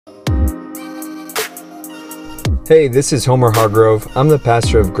Hey, this is Homer Hargrove. I'm the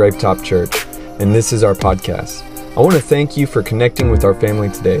pastor of Grapetop Church, and this is our podcast. I want to thank you for connecting with our family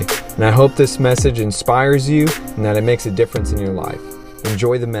today, and I hope this message inspires you and that it makes a difference in your life.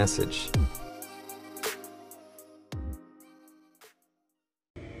 Enjoy the message.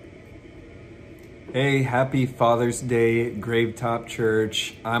 Hey, happy Father's Day, Grapetop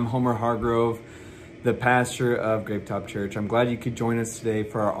Church. I'm Homer Hargrove, the pastor of Grapetop Church. I'm glad you could join us today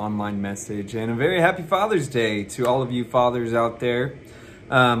for our online message, and a very happy Father's Day to all of you fathers out there.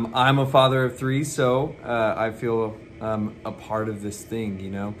 I'm a father of three, so I feel a part of this thing,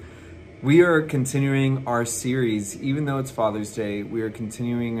 you know. We are continuing our series, even though it's Father's Day, we are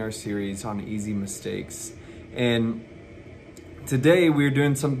continuing our series on easy mistakes. And today we're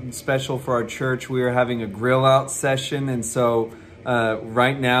doing something special for our church. We are having a grill out session, and so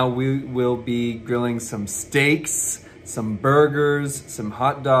right now we will be grilling some steaks, some burgers, some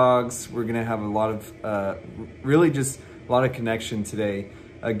hot dogs. We're gonna have a lot of really just a lot of connection today,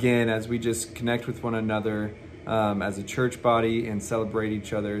 again, as we just connect with one another as a church body and celebrate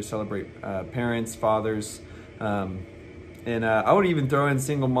each other, celebrate parents, fathers, and I would even throw in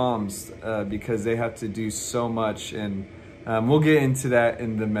single moms because they have to do so much, and we'll get into that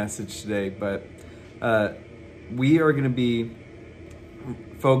in the message today. But we are going to be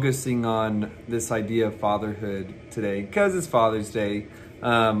focusing on this idea of fatherhood today because it's Father's Day.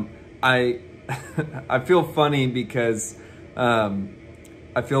 I feel funny because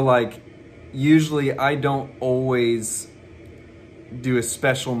I feel like usually I don't always do a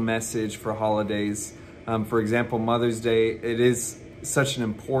special message for holidays. For example, Mother's Day, it is such an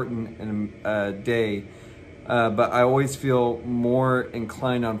important day, but I always feel more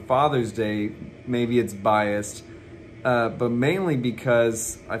inclined on Father's Day. Maybe it's biased, but mainly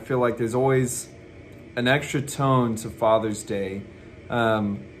because I feel like there's always an extra tone to Father's Day.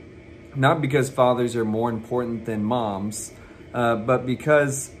 Not because fathers are more important than moms, but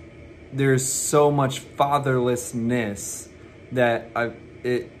because there's so much fatherlessness that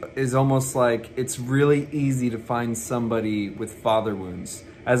it is almost like it's really easy to find somebody with father wounds.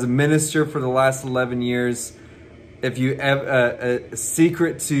 As a minister for the last 11 years, if you have a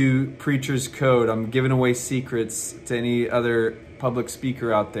secret to Preacher's Code, I'm giving away secrets to any other public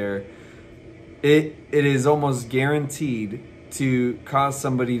speaker out there, it is almost guaranteed to cause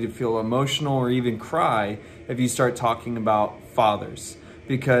somebody to feel emotional or even cry if you start talking about fathers,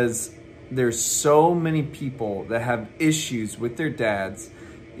 because there's so many people that have issues with their dads,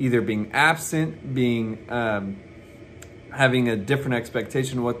 either being absent, being having a different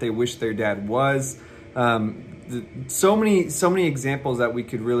expectation of what they wish their dad was. So many examples that we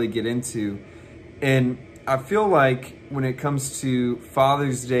could really get into. And I feel like when it comes to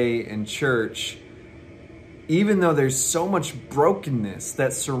Father's Day in church, even though there's so much brokenness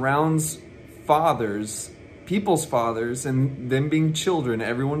that surrounds fathers, people's fathers, and them being children,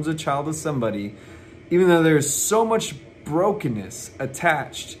 everyone's a child of somebody, even though there's so much brokenness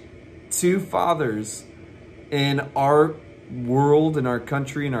attached to fathers in our world, in our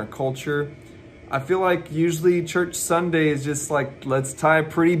country, in our culture, I feel like usually Church Sunday is just like, let's tie a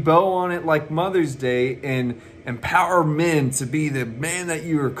pretty bow on it like Mother's Day and empower men to be the man that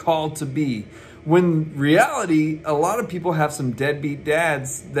you are called to be. When reality, a lot of people have some deadbeat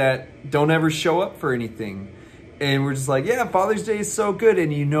dads that don't ever show up for anything. And we're just like, yeah, Father's Day is so good.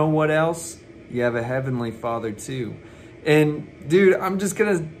 And you know what else? You have a heavenly Father too. And dude, I'm just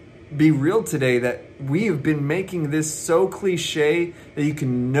going to be real today that we have been making this so cliche that you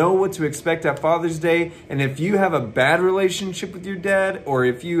can know what to expect at Father's Day. And if you have a bad relationship with your dad, or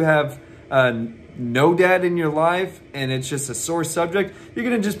if you have no dad in your life and it's just a sore subject, you're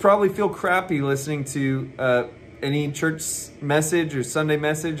going to just probably feel crappy listening to any church message or Sunday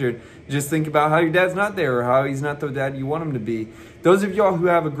message, or just think about how your dad's not there or how he's not the dad you want him to be. Those of y'all who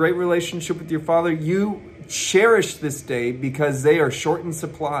have a great relationship with your father, you cherish this day because they are short in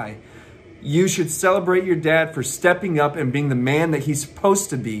supply. You should celebrate your dad for stepping up and being the man that he's supposed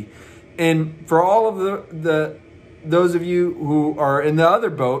to be. And for all of those of you who are in the other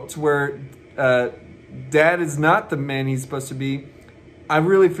boat where dad is not the man he's supposed to be, I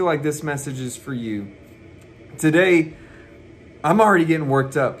really feel like this message is for you. Today, I'm already getting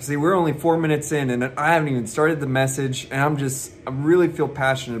worked up. See, we're only 4 minutes in and I haven't even started the message, and I really feel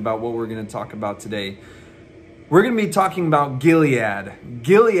passionate about what we're going to talk about today. We're going to be talking about Gilead.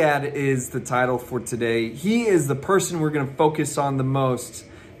 Gilead is the title for today. He is the person we're going to focus on the most.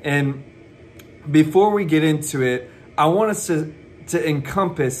 And before we get into it, I want us to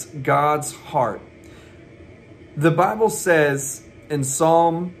encompass God's heart. The Bible says in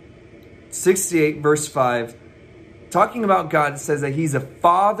Psalm 68, verse 5, talking about God, says that he's a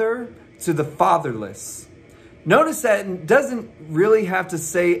father to the fatherless. Notice that it doesn't really have to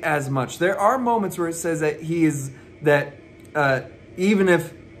say as much. There are moments where it says that even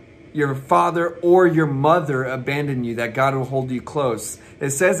if your father or your mother abandon you, that God will hold you close.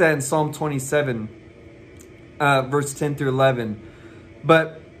 It says that in Psalm 27, verse 10 through 11.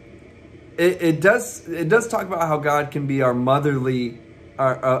 But it does talk about how God can be our motherly,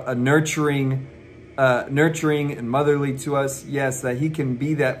 a nurturing and motherly to us. Yes, that he can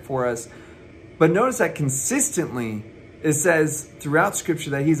be that for us. But notice that consistently it says throughout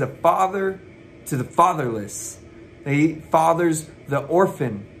Scripture that he's a father to the fatherless. That he fathers the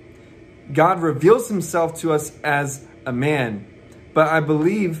orphan. God reveals himself to us as a man. But I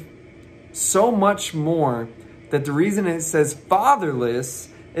believe so much more that the reason it says fatherless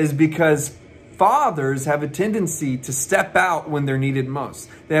is because fathers have a tendency to step out when they're needed most.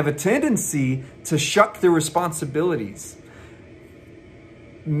 They have a tendency to shuck their responsibilities.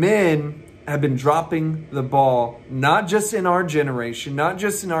 Men have been dropping the ball, not just in our generation, not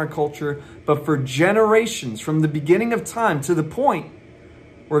just in our culture, but for generations, from the beginning of time to the point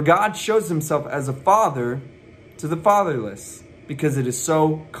where God shows himself as a father to the fatherless, because it is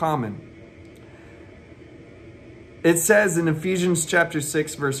so common. It says in Ephesians chapter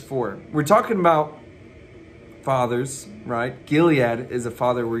 6, verse 4, we're talking about fathers, right? Gilead is a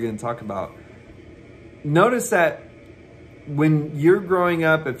father we're going to talk about. Notice that when you're growing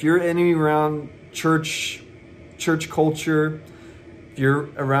up, if you're any around church culture, if you're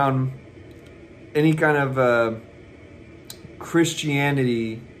around any kind of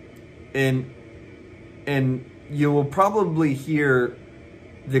Christianity, and you will probably hear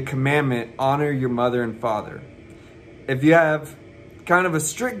the commandment, honor your mother and father. If you have kind of a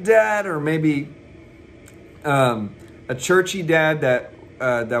strict dad, or maybe a churchy dad that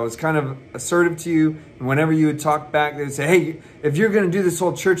was kind of assertive to you, and whenever you would talk back, they would say, hey, if you're going to do this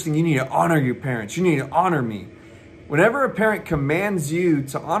whole church thing, you need to honor your parents. You need to honor me. Whenever a parent commands you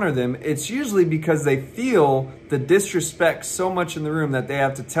to honor them, it's usually because they feel the disrespect so much in the room that they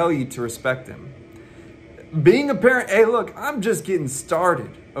have to tell you to respect them. Being a parent, hey, look, I'm just getting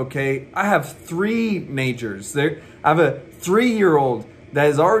started, okay? I have 3 majors. I have a 3-year-old that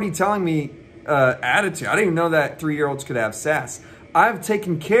is already telling me attitude. I didn't even know that 3-year-olds could have sass. I've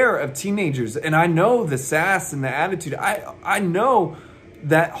taken care of teenagers, and I know the sass and the attitude. I know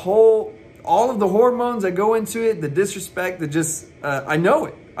that all of the hormones that go into it, the disrespect, I know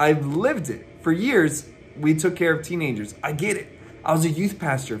it. I've lived it. For years, we took care of teenagers. I get it. I was a youth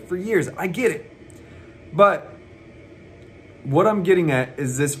pastor for years. I get it. But what I'm getting at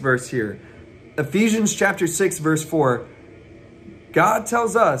is this verse here. Ephesians chapter 6, verse 4. God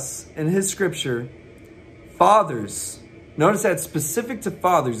tells us in his scripture, fathers. Notice that it's specific to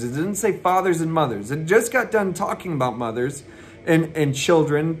fathers. It didn't say fathers and mothers. It just got done talking about mothers and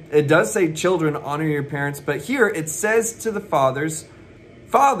children. It does say children, honor your parents. But here it says to the fathers,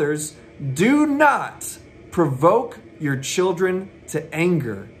 fathers, do not provoke your children to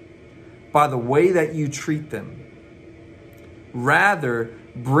anger by the way that you treat them. Rather,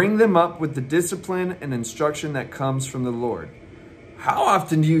 bring them up with the discipline and instruction that comes from the Lord. How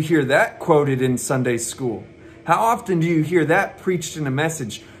often do you hear that quoted in Sunday school? How often do you hear that preached in a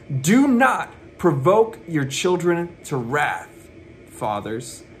message? Do not provoke your children to wrath,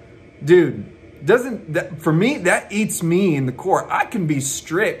 fathers. Dude, for me, that eats me in the core. I can be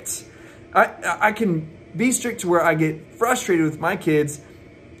strict. I can be strict to where I get frustrated with my kids,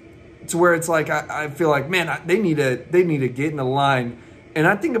 to where it's like I feel like, man, they need to get in the line. And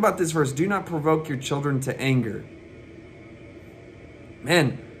I think about this verse, do not provoke your children to anger.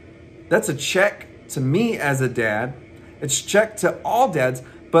 Man, that's a check to me as a dad. It's check to all dads,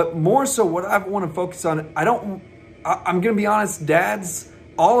 but more so what I want to focus on, I'm going to be honest, dads,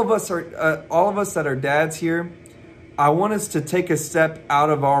 all of us that are dads here, I want us to take a step out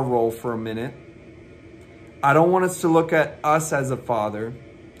of our role for a minute. I don't want us to look at us as a father.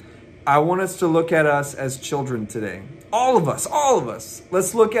 I want us to look at us as children today. All of us.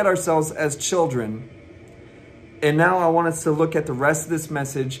 Let's look at ourselves as children. And now I want us to look at the rest of this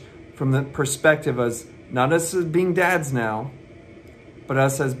message from the perspective of not us as being dads now, but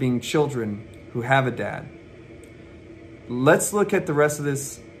us as being children who have a dad. Let's look at the rest of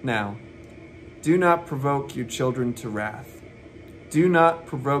this now. Do not provoke your children to wrath. Do not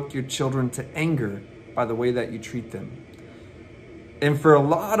provoke your children to anger by the way that you treat them. And for a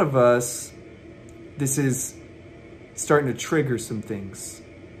lot of us, this is starting to trigger some things.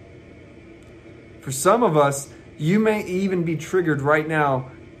 For some of us, you may even be triggered right now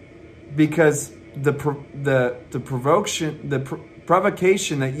because the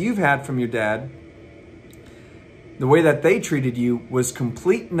provocation that you've had from your dad, the way that they treated you, was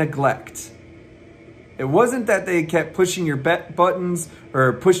complete neglect. It wasn't that they kept pushing your buttons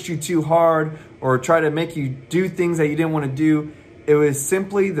or pushed you too hard or try to make you do things that you didn't want to do. It was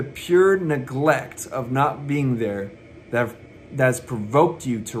simply the pure neglect of not being there that's provoked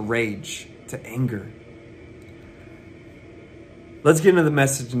you to rage, to anger. Let's get into the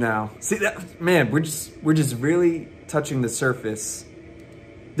message now. See that, man, we're just really touching the surface.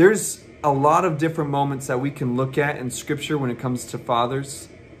 There's a lot of different moments that we can look at in Scripture when it comes to fathers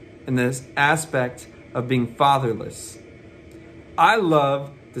and this aspect of being fatherless. I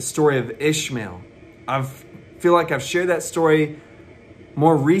love the story of Ishmael. I feel like I've shared that story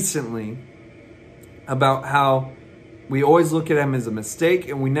more recently about how we always look at him as a mistake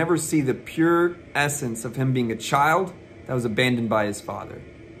and we never see the pure essence of him being a child that was abandoned by his father.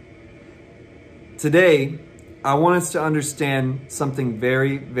 Today, I want us to understand something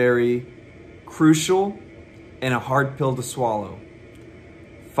very, very crucial and a hard pill to swallow.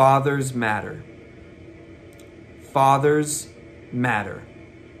 Fathers matter. Fathers matter.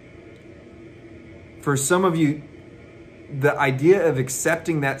 For some of you, the idea of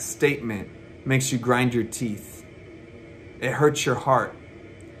accepting that statement makes you grind your teeth. It hurts your heart.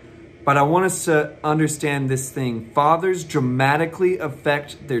 But I want us to understand this thing. Fathers dramatically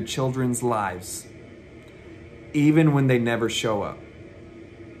affect their children's lives, even when they never show up.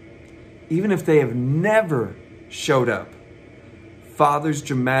 Even if they have never showed up, fathers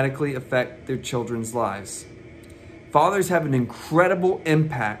dramatically affect their children's lives. Fathers have an incredible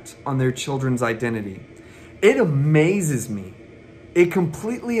impact on their children's identity. It amazes me. It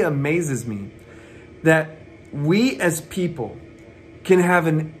completely amazes me that we as people can have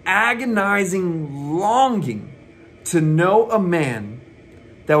an agonizing longing to know a man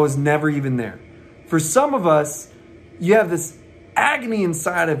that was never even there. For some of us, you have this agony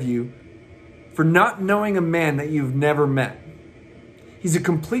inside of you for not knowing a man that you've never met. He's a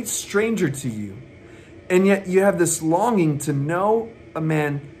complete stranger to you. And yet you have this longing to know a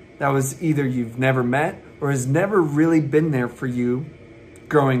man that was either you've never met or has never really been there for you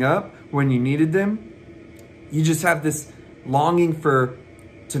growing up when you needed them. You just have this longing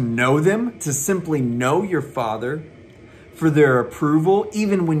to know them, to simply know your father, for their approval.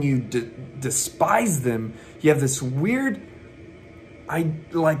 Even when you despise them, you have this weird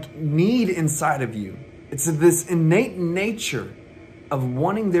need inside of you. It's this innate nature of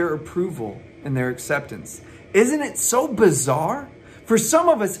wanting their approval and their acceptance. Isn't it so bizarre? For some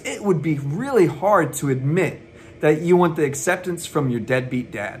of us, it would be really hard to admit that you want the acceptance from your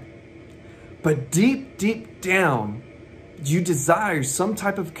deadbeat dad. But deep, deep down, you desire some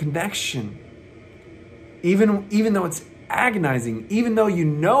type of connection. Even though it's agonizing, even though you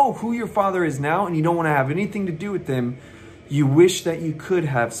know who your father is now and you don't want to have anything to do with them, you wish that you could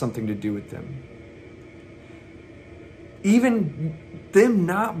have something to do with them. Even them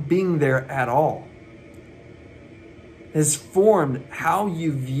not being there at all has formed how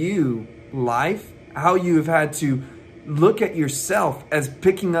you view life, how you have had to look at yourself as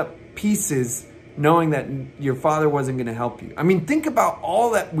picking up pieces, knowing that your father wasn't going to help you. I mean, think about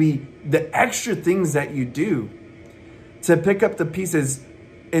all the extra things that you do to pick up the pieces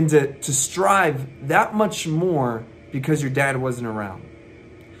and to strive that much more because your dad wasn't around.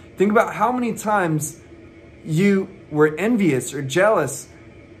 Think about how many times you were envious or jealous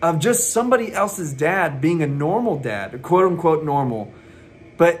of just somebody else's dad being a normal dad, quote unquote normal,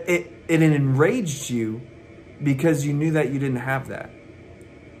 but it enraged you because you knew that you didn't have that.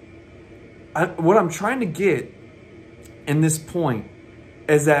 What I'm trying to get in this point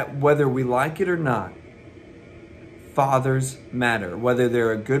is that whether we like it or not, fathers matter. Whether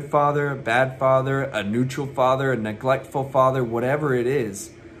they're a good father, a bad father, a neutral father, a neglectful father, whatever it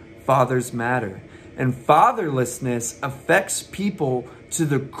is, fathers matter. And fatherlessness affects people to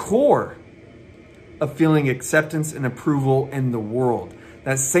the core of feeling acceptance and approval in the world.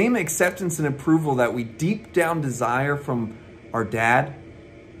 That same acceptance and approval that we deep down desire from our dad,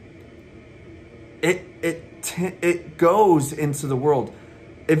 it goes into the world.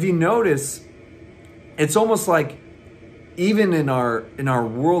 If you notice, it's almost like even in our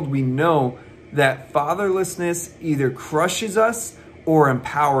world, we know that fatherlessness either crushes us or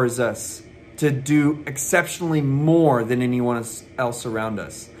empowers us to do exceptionally more than anyone else around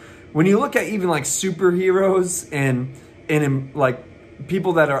us. When you look at even like superheroes and in like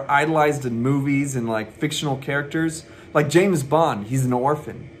people that are idolized in movies and like fictional characters, like James Bond, he's an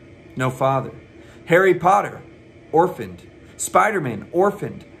orphan, no father. Harry Potter, orphaned. Spider-Man,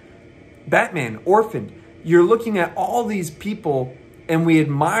 orphaned. Batman, orphaned. You're looking at all these people and we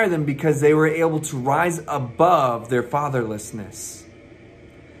admire them because they were able to rise above their fatherlessness.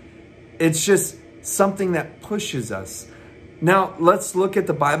 It's just something that pushes us. Now, let's look at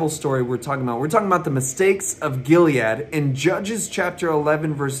the Bible story we're talking about. We're talking about the mistakes of Gilead in Judges chapter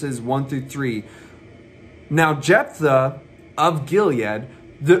 11, verses 1 through 3. Now, Jephthah of Gilead,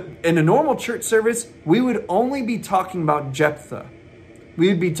 in a normal church service, we would only be talking about Jephthah. We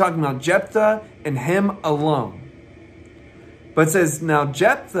would be talking about Jephthah and him alone. But it says, now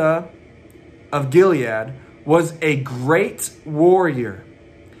Jephthah of Gilead was a great warrior.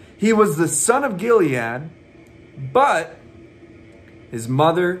 He was the son of Gilead, but his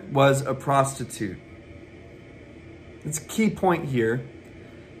mother was a prostitute. That's a key point here.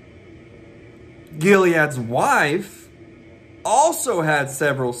 Gilead's wife also had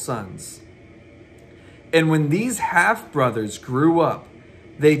several sons. And when these half-brothers grew up,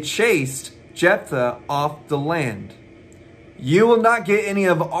 they chased Jephthah off the land. You will not get any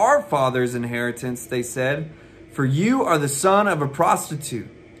of our father's inheritance, they said, for you are the son of a prostitute.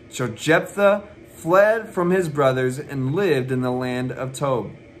 So Jephthah fled from his brothers and lived in the land of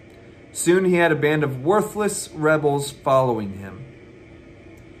Tob. Soon he had a band of worthless rebels following him.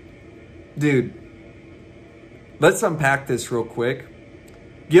 Dude, let's unpack this real quick.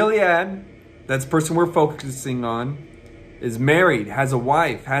 Gilead, that's the person we're focusing on, is married, has a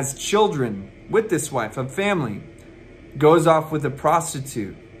wife, has children with this wife, a family. Goes off with a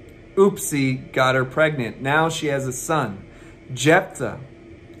prostitute. Oopsie, got her pregnant. Now she has a son, Jephthah.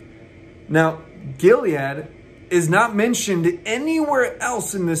 Now, Gilead is not mentioned anywhere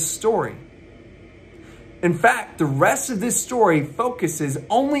else in this story. In fact, the rest of this story focuses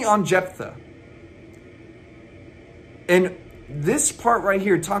only on Jephthah. And this part right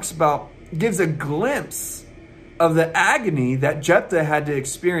here gives a glimpse of the agony that Jephthah had to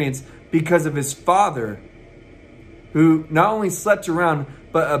experience because of his father, who not only slept around,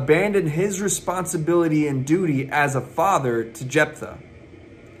 but abandoned his responsibility and duty as a father to Jephthah.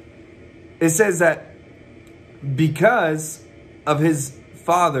 It says that because of his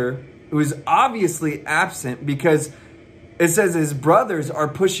father, who is obviously absent, because it says his brothers are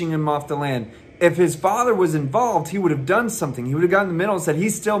pushing him off the land. If his father was involved, he would have done something. He would have gotten in the middle and said,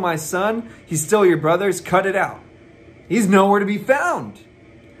 he's still my son. He's still your brothers. Cut it out. He's nowhere to be found.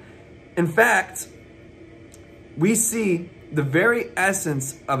 In fact, we see the very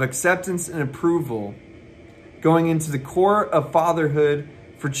essence of acceptance and approval going into the core of fatherhood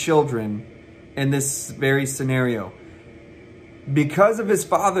for children in this very scenario. Because of his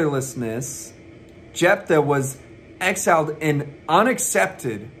fatherlessness, Jephthah was exiled and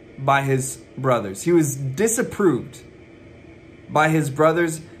unaccepted by his brothers. He was disapproved by his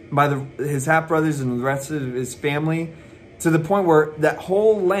brothers, by his half-brothers and the rest of his family, to the point where that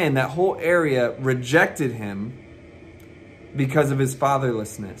whole land, that whole area rejected him because of his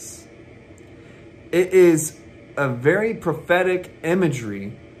fatherlessness. It is a very prophetic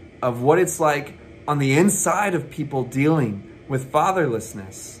imagery of what it's like on the inside of people dealing with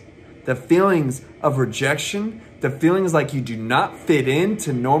fatherlessness. The feelings of rejection, the feelings like you do not fit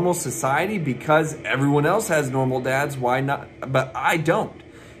into normal society because everyone else has normal dads, why not? But I don't.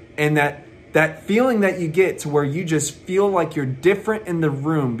 And that feeling that you get to where you just feel like you're different in the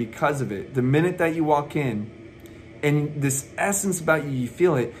room because of it. The minute that you walk in, and this essence about you, you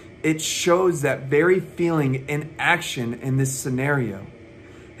feel it. It shows that very feeling in action in this scenario.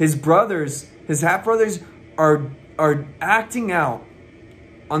 His brothers, his half-brothers are acting out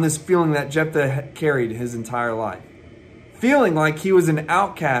on this feeling that Jephthah carried his entire life. Feeling like he was an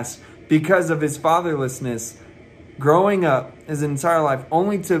outcast because of his fatherlessness, growing up his entire life,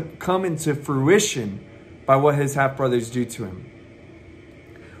 only to come into fruition by what his half-brothers do to him.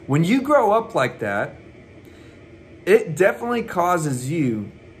 When you grow up like that, it definitely causes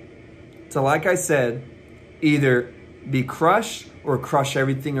you to, like I said, either be crushed or crush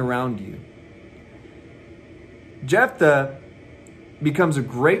everything around you. Jephthah becomes a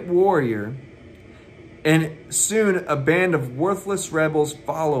great warrior, and soon a band of worthless rebels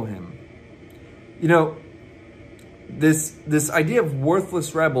follow him. You know, this idea of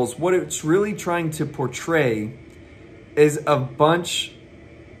worthless rebels, what it's really trying to portray is a bunch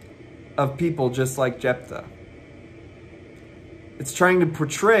of people just like Jephthah. It's trying to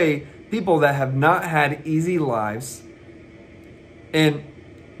portray people that have not had easy lives, and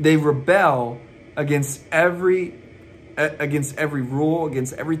they rebel against every rule,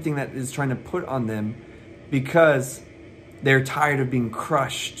 against everything that is trying to put on them, because they're tired of being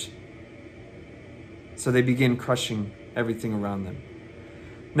crushed. So they begin crushing everything around them.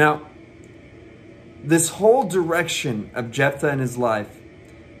 Now, this whole direction of Jephthah in his life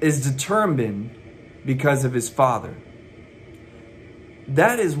is determined because of his father.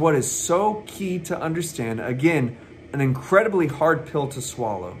 That is what is so key to understand. Again, an incredibly hard pill to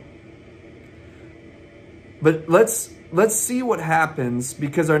swallow. But let's let's see what happens,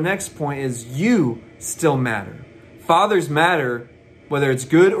 because our next point is you still matter. Fathers matter, whether it's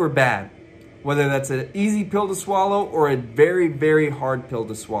good or bad, whether that's an easy pill to swallow or a very, very hard pill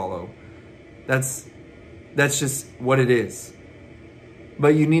to swallow. That's just what it is.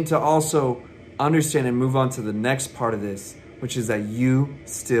 But you need to also understand and move on to the next part of this, which is that you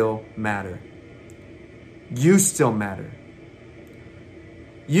still matter. You still matter.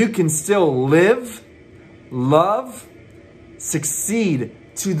 You can still live, love, succeed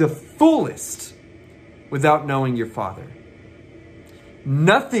to the fullest without knowing your Father.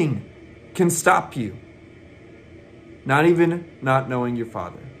 Nothing can stop you. Not even not knowing your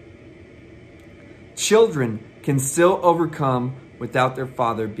Father. Children can still overcome without their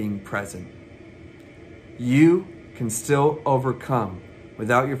father being present. You can still overcome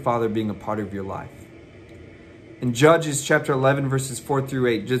without your father being a part of your life. In Judges chapter 11, verses 4 through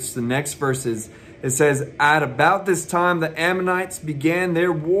 8, just the next verses, it says, at about this time, the Ammonites began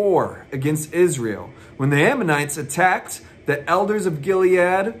their war against Israel. When the Ammonites attacked, the elders of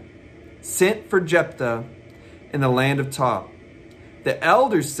Gilead sent for Jephthah in the land of Tob. The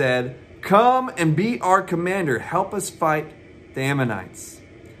elders said, come and be our commander. Help us fight the Ammonites.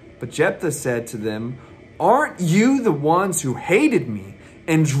 But Jephthah said to them, aren't you the ones who hated me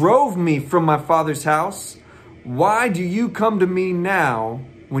and drove me from my father's house? Why do you come to me now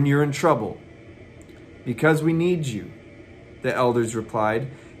when you're in trouble? Because we need you, the elders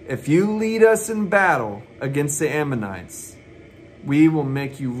replied. If you lead us in battle against the Ammonites, we will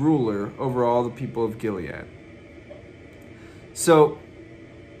make you ruler over all the people of Gilead. So,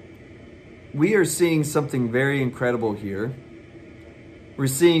 we are seeing something very incredible here. We're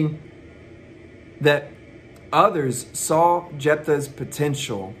seeing that others saw Jephthah's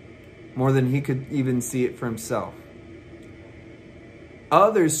potential more than he could even see it for himself.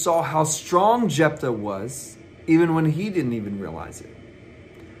 Others saw how strong Jephthah was, even when he didn't even realize it.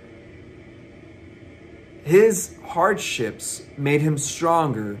 His hardships made him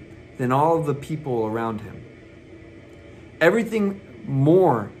stronger than all of the people around him. Everything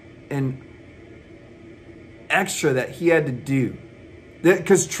more and extra that he had to do.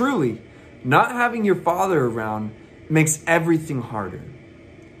 Because truly, not having your father around makes everything harder.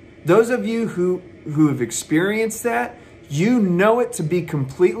 Those of you who have experienced that, you know it to be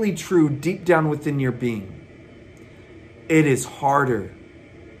completely true deep down within your being. It is harder.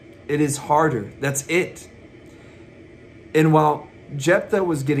 It is harder. That's it. And while Jephthah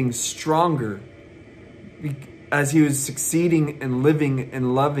was getting stronger as he was succeeding and living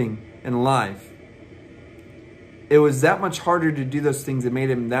and loving in life, it was that much harder to do those things that made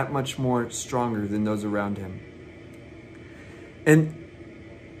him that much more stronger than those around him. And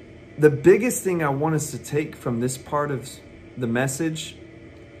the biggest thing I want us to take from this part of the message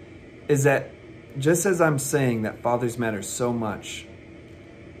is that just as I'm saying that fathers matter so much,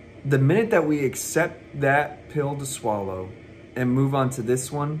 the minute that we accept that pill to swallow and move on to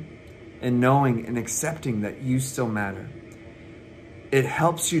this one and knowing and accepting that you still matter, it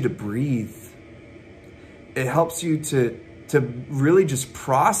helps you to breathe. It helps you to really just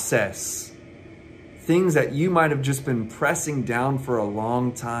process things that you might have just been pressing down for a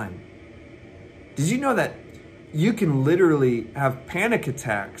long time. Did you know that you can literally have panic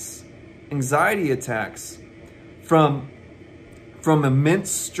attacks, anxiety attacks from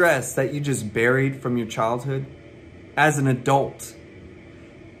immense stress that you just buried from your childhood as an adult?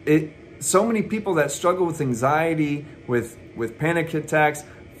 So many people that struggle with anxiety, with panic attacks,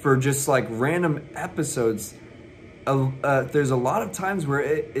 for just like random episodes, there's a lot of times where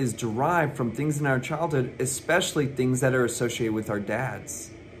it is derived from things in our childhood, especially things that are associated with our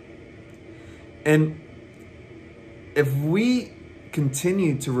dads. And if we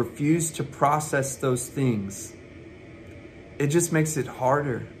continue to refuse to process those things, it just makes it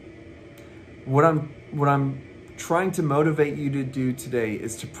harder. What I'm trying to motivate you to do today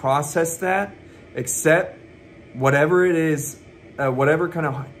is to process that, accept whatever it is, whatever kind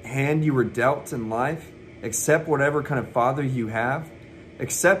of hand you were dealt in life, accept whatever kind of father you have,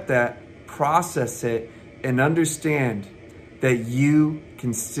 accept that, process it, and understand that you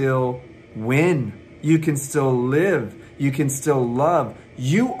can still win. You can still live. You can still love.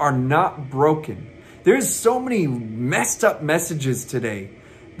 You are not broken. There's so many messed up messages today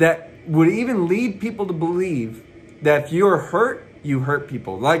that would even lead people to believe that if you're hurt, you hurt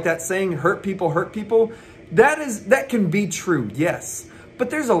people. Like that saying, hurt people hurt people. That can be true, yes. But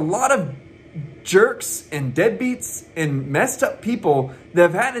there's a lot of jerks and deadbeats and messed up people that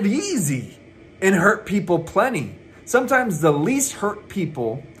have had it easy and hurt people plenty. Sometimes the least hurt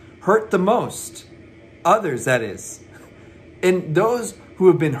people hurt the most. Others, that is. And those who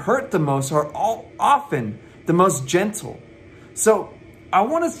have been hurt the most are all often the most gentle. So I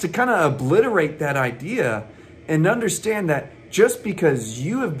want us to kind of obliterate that idea and understand that just because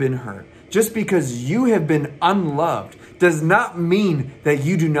you have been hurt, just because you have been unloved, does not mean that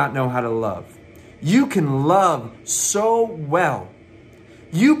you do not know how to love. You can love so well.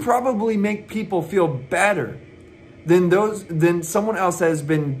 You probably make people feel better than someone else that has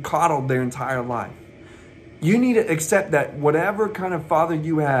been coddled their entire life. You need to accept that whatever kind of father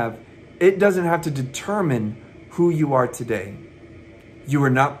you have, it doesn't have to determine who you are today. You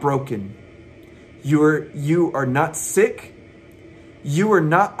are not broken. You are not sick. You are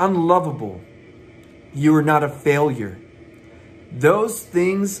not unlovable. You are not a failure. Those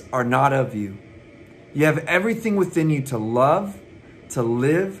things are not of you. You have everything within you to love, to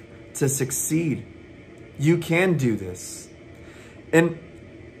live, to succeed. You can do this. And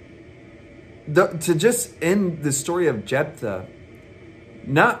to just end the story of Jephthah,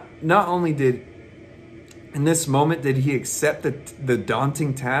 not only did, in this moment, did he accept the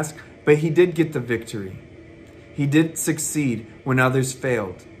daunting task, but he did get the victory. He did succeed when others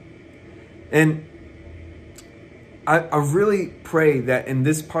failed. And I really pray that in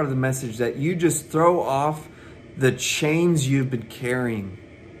this part of the message that you just throw off the chains you've been carrying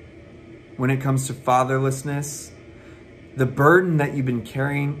when it comes to fatherlessness, the burden that you've been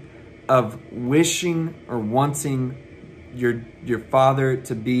carrying of wishing or wanting your father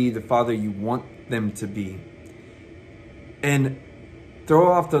to be the father you want them to be. And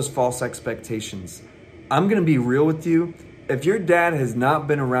throw off those false expectations. I'm going to be real with you. If your dad has not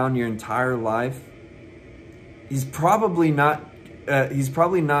been around your entire life, he's probably not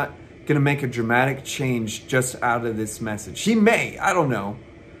going to make a dramatic change just out of this message. He may, I don't know.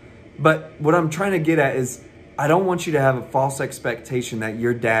 But what I'm trying to get at is I don't want you to have a false expectation that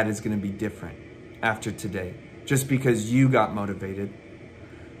your dad is going to be different after today just because you got motivated.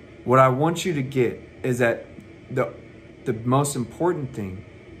 What I want you to get is that the most important thing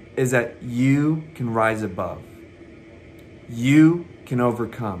is that you can rise above. You can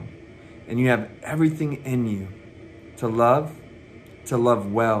overcome. And you have everything in you to love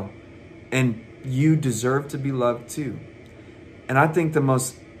well. And you deserve to be loved too. And I think the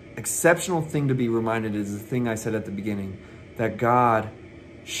most exceptional thing to be reminded is the thing I said at the beginning, that God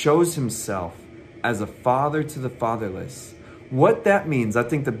shows himself as a father to the fatherless. What that means, I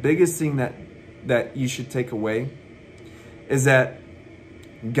think the biggest thing that you should take away is that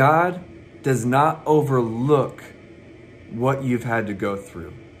God does not overlook what you've had to go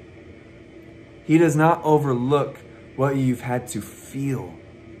through. He does not overlook what you've had to feel.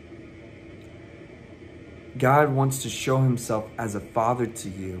 God wants to show himself as a father to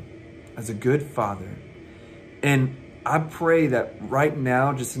you, as a good father. And I pray that right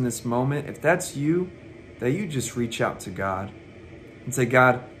now, just in this moment, if that's you, that you just reach out to God and say,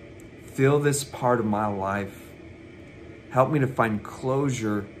 God, fill this part of my life. Help me to find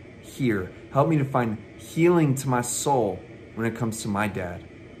closure here. Help me to find healing to my soul when it comes to my dad.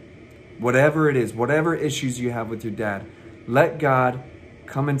 Whatever it is, whatever issues you have with your dad, let God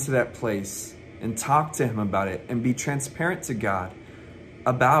come into that place and talk to him about it and be transparent to God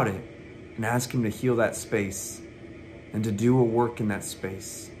about it and ask him to heal that space and to do a work in that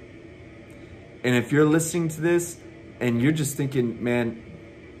space. And if you're listening to this and you're just thinking, man,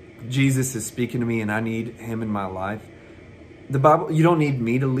 Jesus is speaking to me and I need him in my life, the Bible, you don't need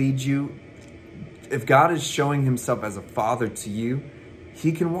me to lead you. If God is showing himself as a father to you,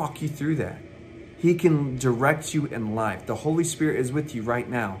 he can walk you through that. He can direct you in life. The Holy Spirit is with you right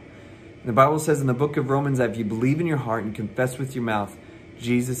now. The Bible says in the book of Romans that if you believe in your heart and confess with your mouth,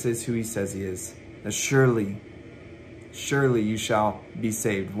 Jesus is who he says he is, that surely you shall be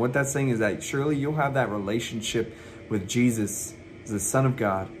saved. What that's saying is that surely you'll have that relationship with Jesus, the Son of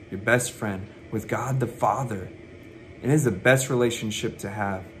God, your best friend, with God the Father. It is the best relationship to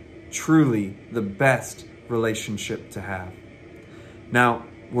have. Truly the best relationship to have. Now,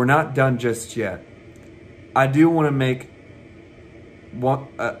 we're not done just yet. I do want to make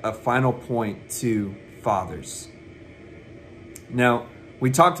a final point to fathers. Now,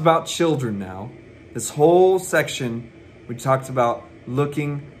 we talked about children now. This whole section, we talked about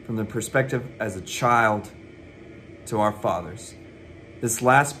looking from the perspective as a child to our fathers. This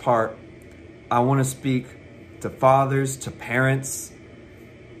last part, I want to speak to fathers, to parents,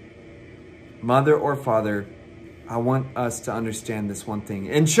 mother or father. I want us to understand this one thing.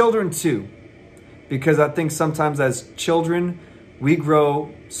 And children too. Because I think sometimes as children, we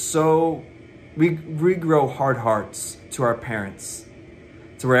grow hard hearts to our parents.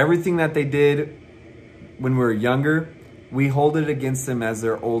 To where everything that they did when we were younger, we hold it against them as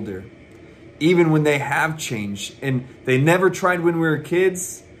they're older. Even when they have changed. And they never tried when we were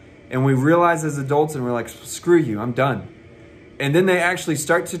kids. And we realize as adults and we're like, screw you, I'm done. And then they actually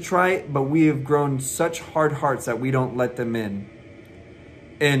start to try it, but we have grown such hard hearts that we don't let them in.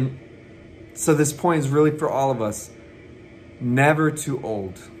 And so this point is really for all of us. Never too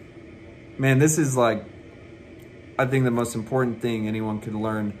old. Man, this is like, I think the most important thing anyone can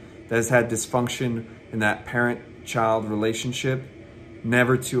learn that has had dysfunction in that parent-child relationship.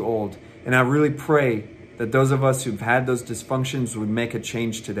 Never too old. And I really pray that those of us who've had those dysfunctions would make a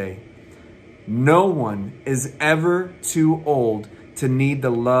change today. No one is ever too old to need the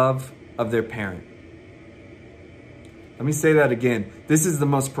love of their parent. Let me say that again. This is the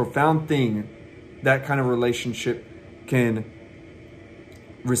most profound thing that kind of relationship can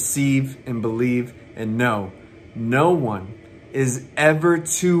receive and believe and know. No one is ever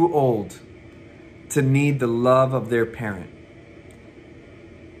too old to need the love of their parent.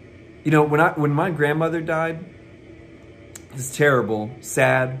 You know, when my grandmother died, it was terrible,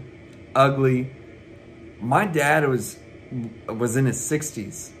 sad, ugly. My dad was in his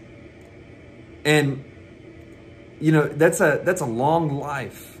 60s. And you know, that's a long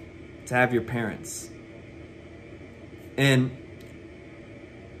life to have your parents. And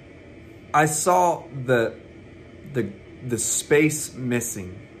I saw the space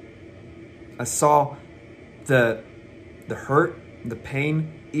missing. I saw the hurt, the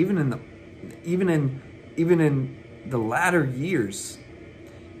pain, even in the latter years.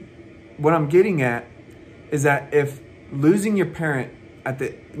 What I'm getting at is that if losing your parent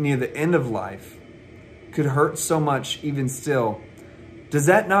near the end of life could hurt so much even still, does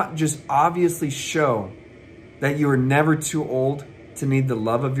that not just obviously show that you are never too old to need the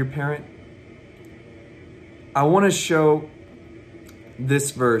love of your parent? I want to show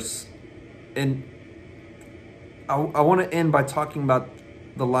this verse, and I want to end by talking about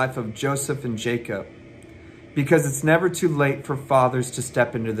the life of Joseph and Jacob, because it's never too late for fathers to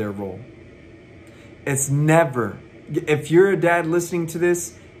step into their role. It's never. If you're a dad listening to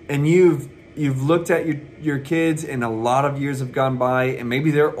this and you've looked at your kids and a lot of years have gone by and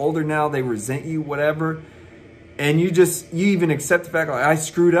maybe they're older now, they resent you, whatever, and you even accept the fact, like, I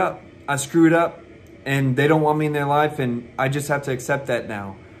screwed up and they don't want me in their life and I just have to accept that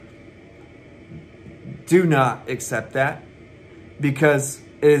now. Do not accept that, because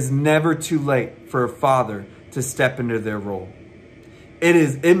it is never too late for a father to step into their role.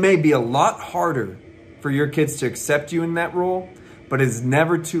 It may be a lot harder for your kids to accept you in that role, but it's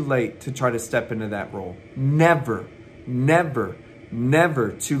never too late to try to step into that role. Never, never,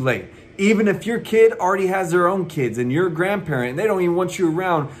 never too late. Even if your kid already has their own kids and you're a grandparent and they don't even want you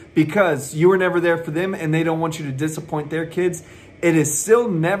around because you were never there for them and they don't want you to disappoint their kids, it is still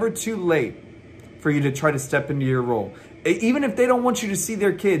never too late for you to try to step into your role. Even if they don't want you to see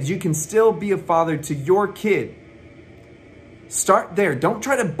their kids, you can still be a father to your kid. Start there. Don't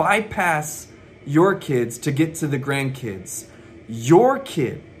try to bypass your kids to get to the grandkids. Your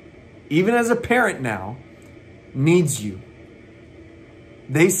kid, even as a parent now, needs you.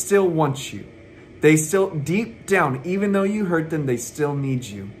 They still want you. They still, deep down, even though you hurt them, they still need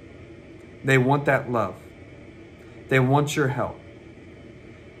you. They want that love. They want your help.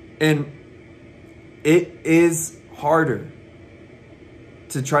 And it is harder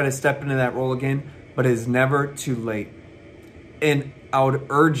to try to step into that role again, but it is never too late. And I would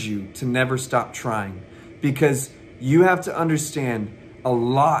urge you to never stop trying, because you have to understand a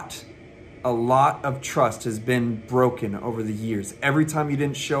lot of trust has been broken over the years. Every time you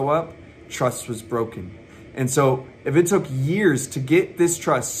didn't show up, trust was broken. And so if it took years to get this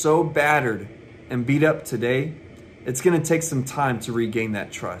trust so battered and beat up today, it's going to take some time to regain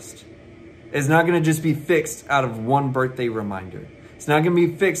that trust. It's not going to just be fixed out of one birthday reminder. It's not going to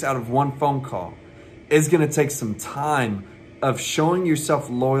be fixed out of one phone call. It's going to take some time of showing yourself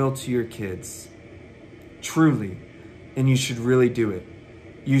loyal to your kids. Truly. And you should really do it.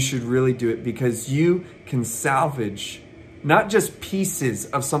 You should really do it, because you can salvage not just pieces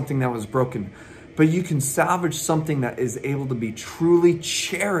of something that was broken, but you can salvage something that is able to be truly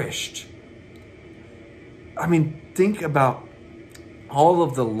cherished. I mean, think about all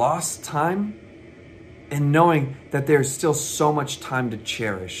of the lost time and knowing that there's still so much time to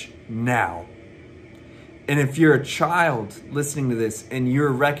cherish now. And if you're a child listening to this and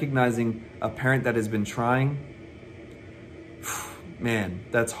you're recognizing a parent that has been trying, man,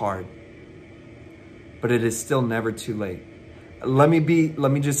 that's hard. But it is still never too late. Let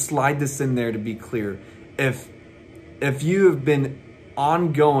me just slide this in there to be clear. If you have been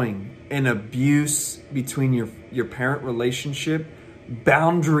ongoing in abuse between your parent relationship,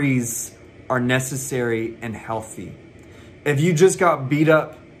 boundaries are necessary and healthy. If you just got beat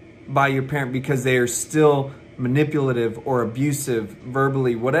up by your parent because they are still manipulative or abusive,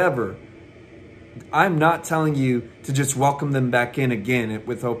 verbally, whatever, I'm not telling you to just welcome them back in again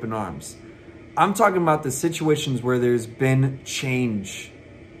with open arms. I'm talking about the situations where there's been change.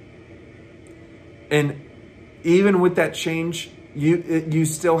 And even with that change, you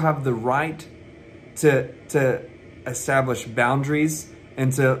still have the right to establish boundaries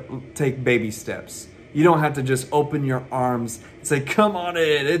and to take baby steps. You don't have to just open your arms and say, come on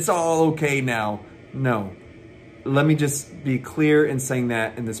in, it's all okay now. No. Let me just be clear in saying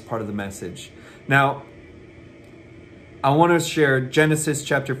that in this part of the message. Now, I want to share Genesis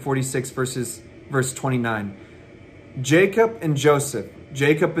chapter 46, verse 29. Jacob and Joseph.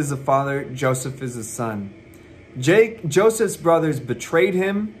 Jacob is the father, Joseph is the son. Joseph's brothers betrayed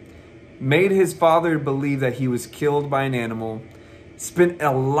him, made his father believe that he was killed by an animal, spent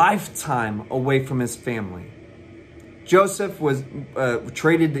a lifetime away from his family. Joseph was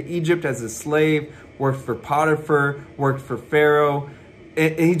traded to Egypt as a slave, worked for Potiphar, worked for Pharaoh.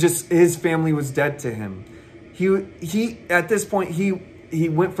 His family was dead to him. He at this point, he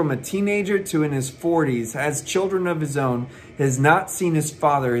went from a teenager to in his 40s, has children of his own, has not seen his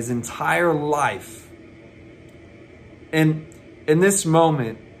father his entire life. And in this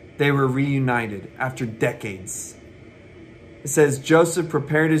moment, they were reunited after decades. It says, Joseph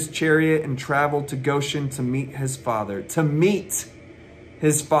prepared his chariot and traveled to Goshen to meet his father. To meet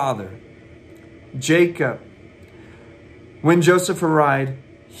his father. Jacob. When Joseph arrived,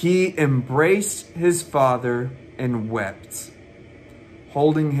 he embraced his father and wept,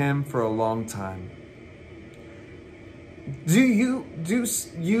 holding him for a long time. Do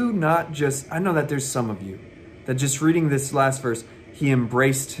you not just, I know that there's some of you that just reading this last verse, he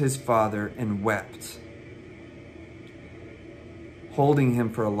embraced his father and wept, holding him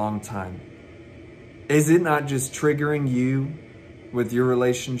for a long time. Is it not just triggering you with your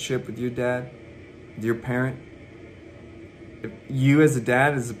relationship with your dad, with your parent? If you as a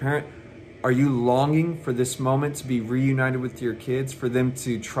dad, as a parent, are you longing for this moment to be reunited with your kids, for them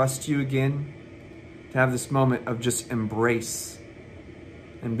to trust you again, to have this moment of just embrace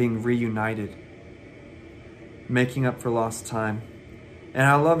and being reunited, making up for lost time? And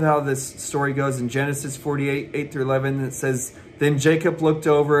I love how this story goes in Genesis 48, 8 through 11. It says, then Jacob looked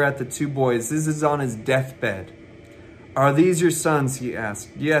over at the two boys. This is on his deathbed. Are these your sons? He asked.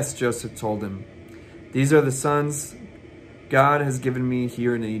 Yes, Joseph told him. These are the sons God has given me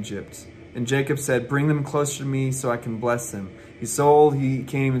here in Egypt. And Jacob said, bring them closer to me so I can bless them. He's so old he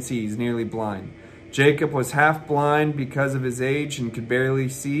can't even see. He's nearly blind. Jacob was half blind because of his age and could barely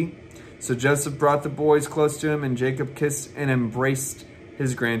see. So Joseph brought the boys close to him, and Jacob kissed and embraced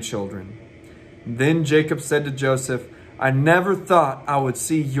his grandchildren. Then Jacob said to Joseph, I never thought I would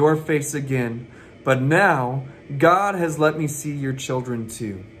see your face again, but now God has let me see your children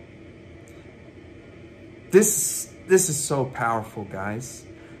too. This is so powerful, guys,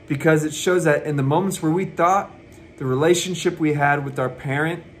 because it shows that in the moments where we thought the relationship we had with our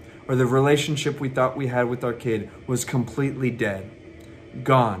parent or the relationship we thought we had with our kid was completely dead,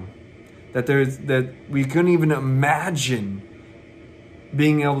 gone, that we couldn't even imagine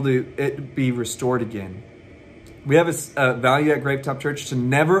being able to it be restored again. We have a value at Gravetop Church to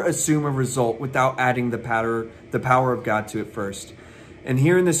never assume a result without adding the power of God to it first. And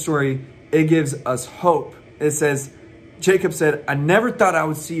here in this story, it gives us hope. It says, Jacob said, I never thought I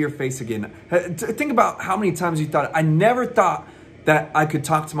would see your face again. Think about how many times you thought, I never thought that I could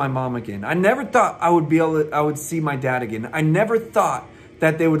talk to my mom again. I never thought I would see my dad again. I never thought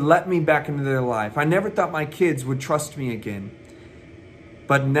that they would let me back into their life. I never thought my kids would trust me again.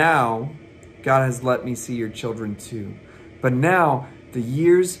 But now, God has let me see your children too. But now, the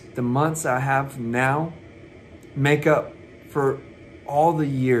years, the months I have now make up for all the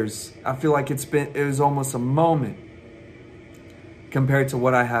years. I feel like it was almost a moment compared to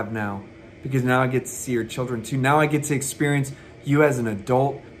what I have now. Because now I get to see your children too. Now I get to experience you as an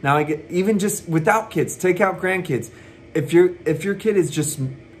adult. Now I get, even just without kids, take out grandkids. If your kid is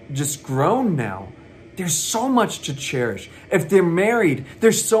just grown now, there's so much to cherish. If they're married,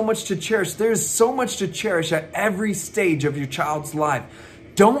 there's so much to cherish. There's so much to cherish at every stage of your child's life.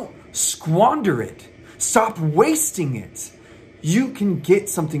 Don't squander it. Stop wasting it. You can get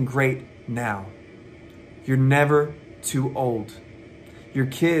something great now. You're never too old. Your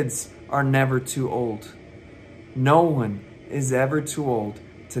kids are never too old. No one is ever too old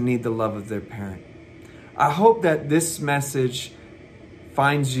to need the love of their parent. I hope that this message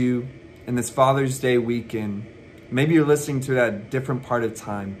finds you in this Father's Day weekend. Maybe you're listening to it at a different part of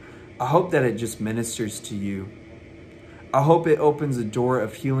time. I hope that it just ministers to you. I hope it opens a door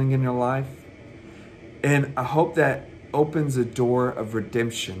of healing in your life. And I hope that opens a door of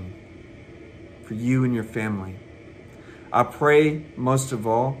redemption for you and your family. I pray most of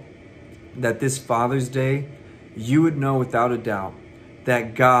all that this Father's Day, you would know without a doubt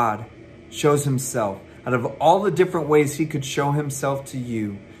that God shows himself. Out of all the different ways he could show himself to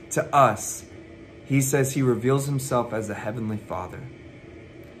you, to us, he says he reveals himself as a heavenly Father,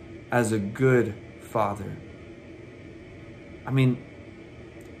 as a good Father. I mean,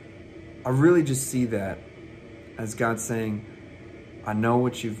 I really just see that as God saying, I know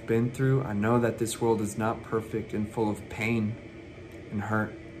what you've been through. I know that this world is not perfect and full of pain and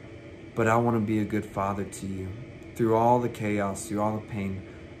hurt, but I want to be a good father to you. Through all the chaos, through all the pain,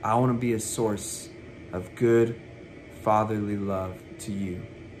 I want to be a source of good fatherly love to you.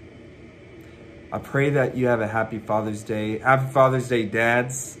 I pray that you have a happy Father's Day. Happy Father's Day,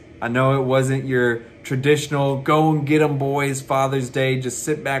 dads. I know it wasn't your traditional go and get them boys Father's Day. Just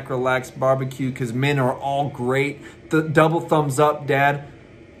sit back, relax, barbecue, because men are all great. The double thumbs up, Dad.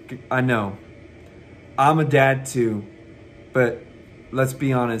 I know. I'm a dad too. But let's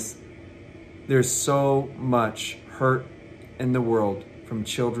be honest. There's so much hurt in the world from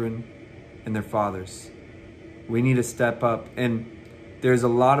children and their fathers. We need to step up. And there's a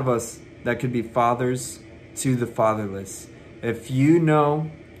lot of us that could be fathers to the fatherless. If you know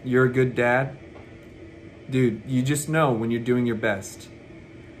you're a good dad, dude, you just know when you're doing your best.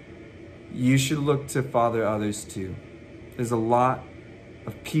 You should look to father others too. There's a lot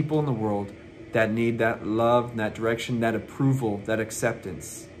of people in the world that need that love, that direction, that approval, that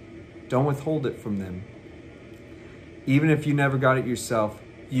acceptance. Don't withhold it from them. Even if you never got it yourself,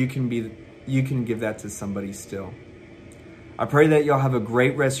 you can give that to somebody still. I pray that y'all have a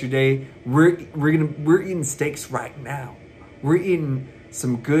great rest of your day. We're eating steaks right now. We're eating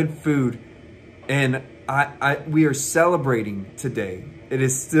some good food, and we are celebrating today. It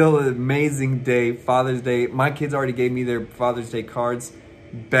is still an amazing day, Father's Day. My kids already gave me their Father's Day cards.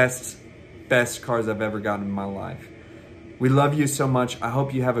 Best cards I've ever gotten in my life. We love you so much. I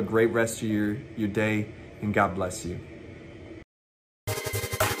hope you have a great rest of your day, and God bless you.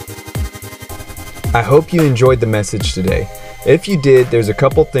 I hope you enjoyed the message today. If you did, there's a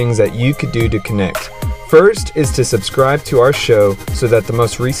couple things that you could do to connect. First is to subscribe to our show so that the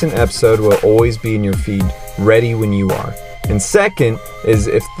most recent episode will always be in your feed, ready when you are. And second is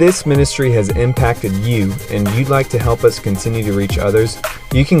if this ministry has impacted you and you'd like to help us continue to reach others,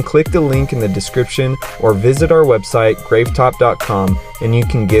 you can click the link in the description or visit our website, gravetop.com, and you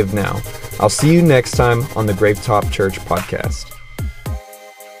can give now. I'll see you next time on the Gravetop Church podcast.